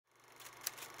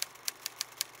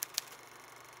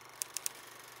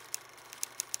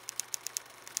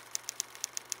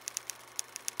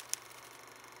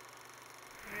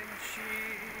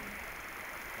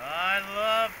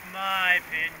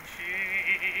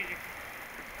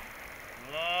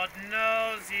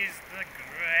knows he's the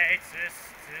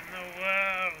greatest in the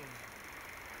world.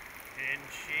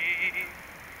 Pinchy,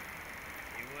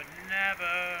 you would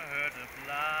never hurt a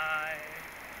fly.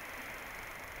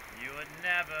 You would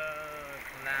never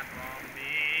clamp on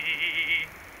me.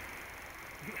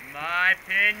 My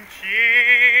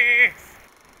Pinchy!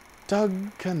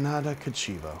 Doug Canada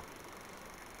Cacheevo.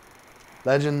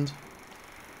 Legend,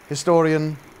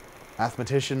 historian,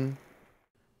 mathematician,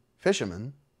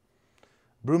 fisherman,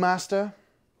 brewmaster.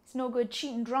 It's no good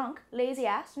cheating drunk, lazy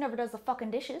ass, who never does the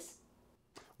fucking dishes.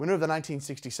 Winner of the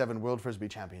 1967 World Frisbee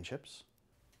Championships.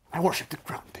 I worship the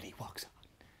ground that he walks on.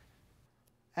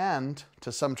 And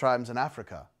to some tribes in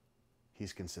Africa,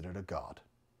 he's considered a god.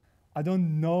 I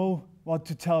don't know what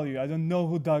to tell you. I don't know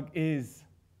who Doug is.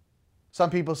 Some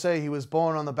people say he was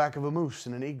born on the back of a moose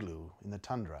in an igloo in the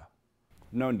tundra.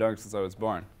 I've known Doug since I was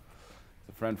born. He's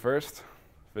a friend first,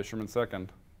 fisherman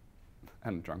second,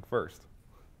 and drunk first.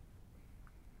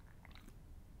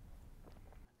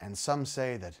 And some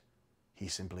say that he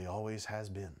simply always has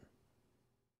been.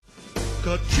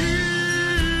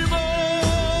 Cacheevo,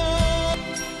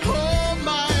 oh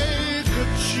my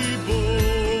Cacheevo.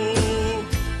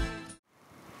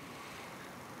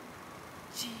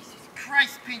 Jesus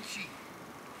Christ, Pinchy.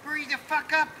 Hurry the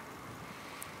fuck up.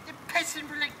 You're pissing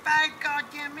for like 5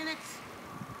 goddamn minutes.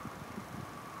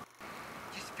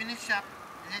 Just finish up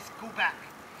and let's go back.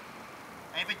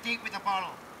 I have a date with a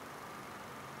bottle.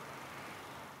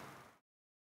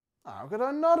 How could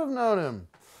I not have known him?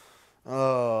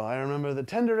 Oh, I remember the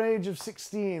tender age of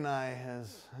 16, I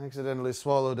has accidentally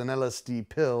swallowed an LSD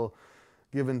pill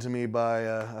given to me by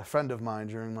a friend of mine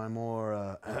during my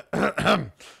more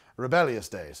rebellious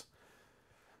days.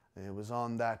 It was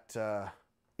on that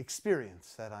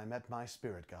experience that I met my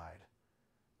spirit guide,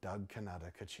 Doug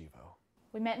Canada Cacheevo.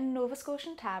 We met in a Nova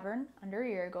Scotian tavern under a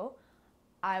year ago.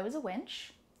 I was a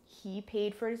wench. He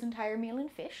paid for his entire meal in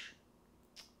fish.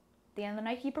 At the end of the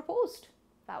night, he proposed.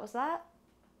 That was that.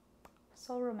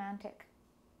 So romantic.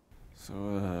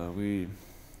 So we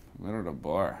went at a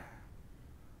bar,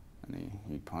 and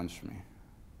he punched me.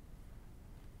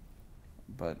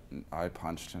 But I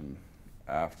punched him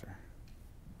after.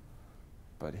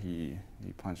 But he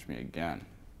punched me again.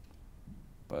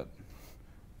 But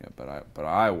yeah, but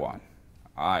I won.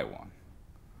 I won.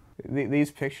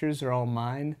 These pictures are all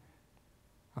mine.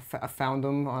 I found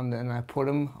them and I put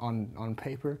them on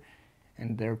paper,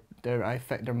 and they're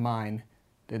mine.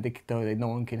 No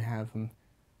one can have them.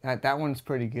 That one's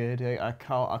pretty good. I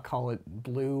call it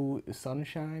Blue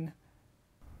Sunshine.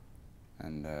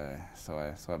 And so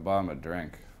I bought him a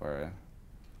drink for it.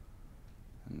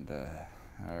 And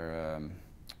our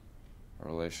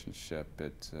relationship, the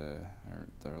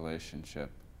relationship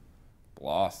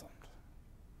blossomed.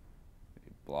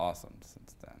 It blossomed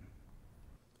since then.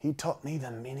 He taught me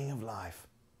the meaning of life.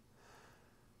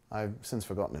 I've since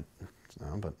forgotten it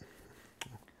now, but...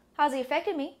 How's he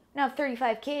affected me? Now I have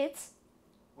 35 kids.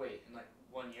 Wait, in like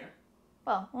 1 year?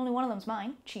 Well, only one of them's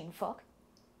mine. Cheating fuck.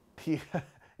 He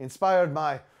inspired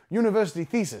my university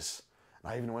thesis.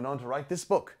 I even went on to write this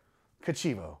book,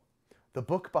 Cacheevo, the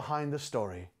book behind the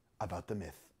story about the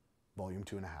myth, volume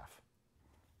 2.5.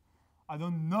 I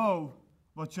don't know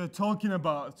what you're talking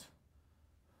about.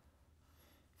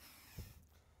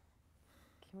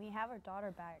 Can we have our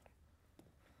daughter back?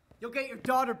 You'll get your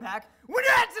daughter back when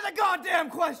you answer the goddamn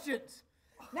questions!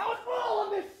 Now it's all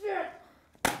of this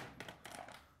shit!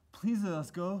 Please let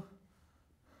us go.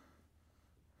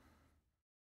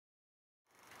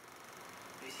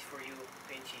 This is for you,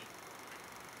 Pinchy.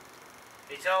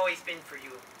 It's always been for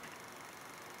you.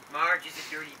 Marge is a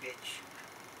dirty bitch.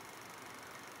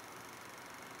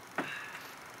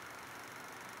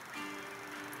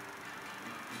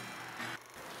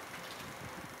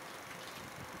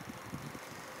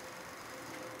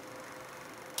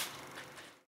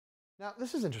 Now,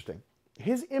 this is interesting.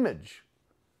 His image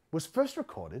was first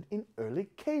recorded in early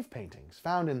cave paintings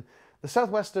found in the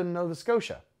southwestern Nova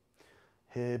Scotia.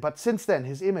 But since then,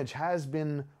 his image has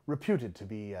been reputed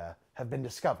to have been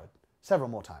discovered several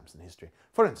more times in history.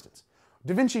 For instance,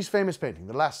 Da Vinci's famous painting,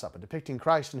 The Last Supper, depicting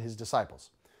Christ and his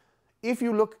disciples. If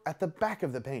you look at the back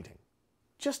of the painting,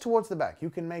 just towards the back,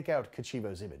 you can make out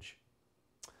Cacheevo's image.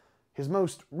 His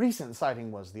most recent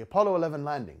sighting was the Apollo 11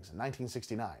 landings in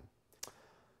 1969.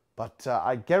 But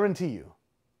I guarantee you,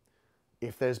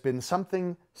 if there's been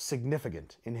something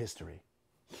significant in history,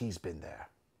 he's been there.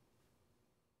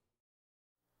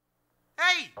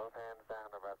 Hey!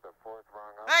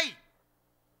 Hey!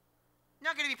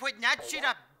 Not gonna be putting that shit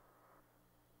up.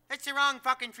 That's the wrong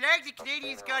fucking flag. The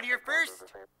Canadians got here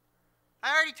first.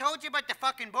 I already told you about the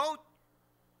fucking boat.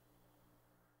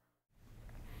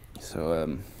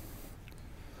 So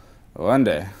One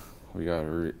day, we got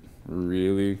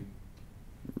really,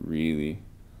 really,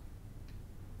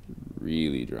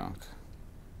 really drunk.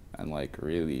 And like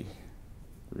really,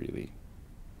 really,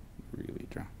 really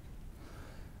drunk.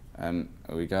 And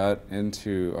we got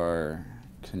into our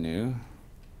canoe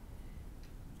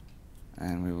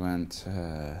and we went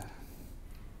to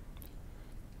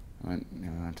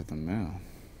the moon.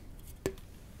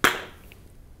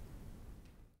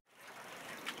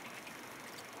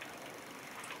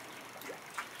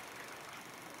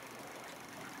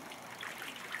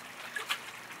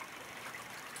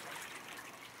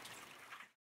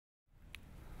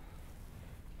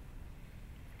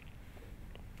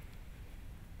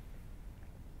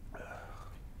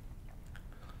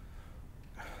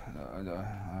 I don't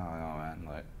know, man.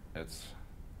 Like, it's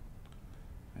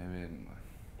maybe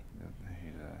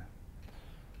he's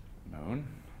a moon.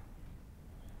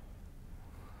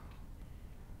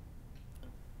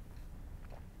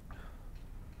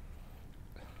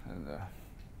 And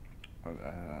I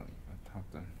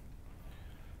talked to him.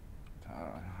 I don't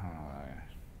know.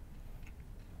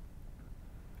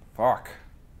 Fuck.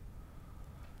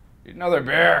 Eat another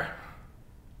bear.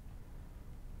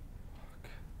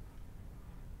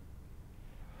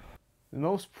 The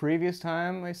most previous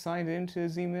time I signed into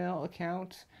his email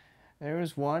account, there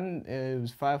was one, it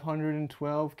was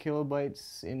 512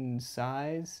 kilobytes in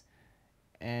size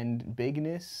and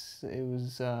bigness. It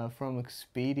was from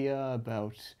Expedia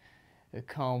about a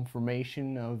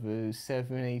confirmation of a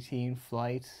 718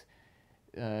 flight,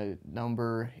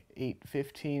 number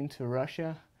 815 to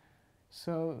Russia.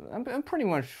 So I'm pretty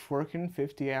much working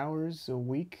 50 hours a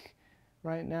week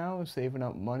right now, saving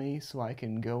up money so I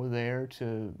can go there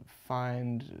to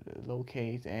find,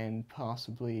 locate, and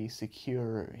possibly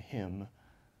secure him.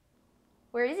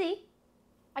 Where is he?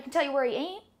 I can tell you where he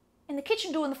ain't. In the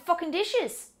kitchen doing the fucking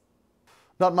dishes.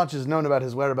 Not much is known about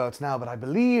his whereabouts now, but I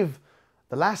believe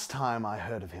the last time I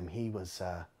heard of him, he was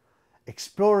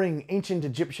exploring ancient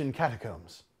Egyptian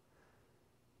catacombs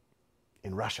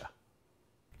in Russia.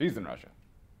 He's in Russia.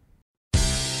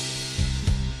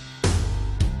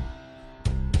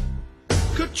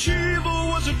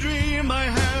 Cacheevo was a dream I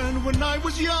had when I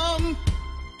was young.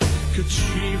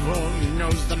 Cacheevo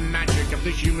knows the magic of the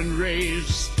human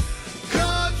race.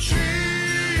 Cacheevo!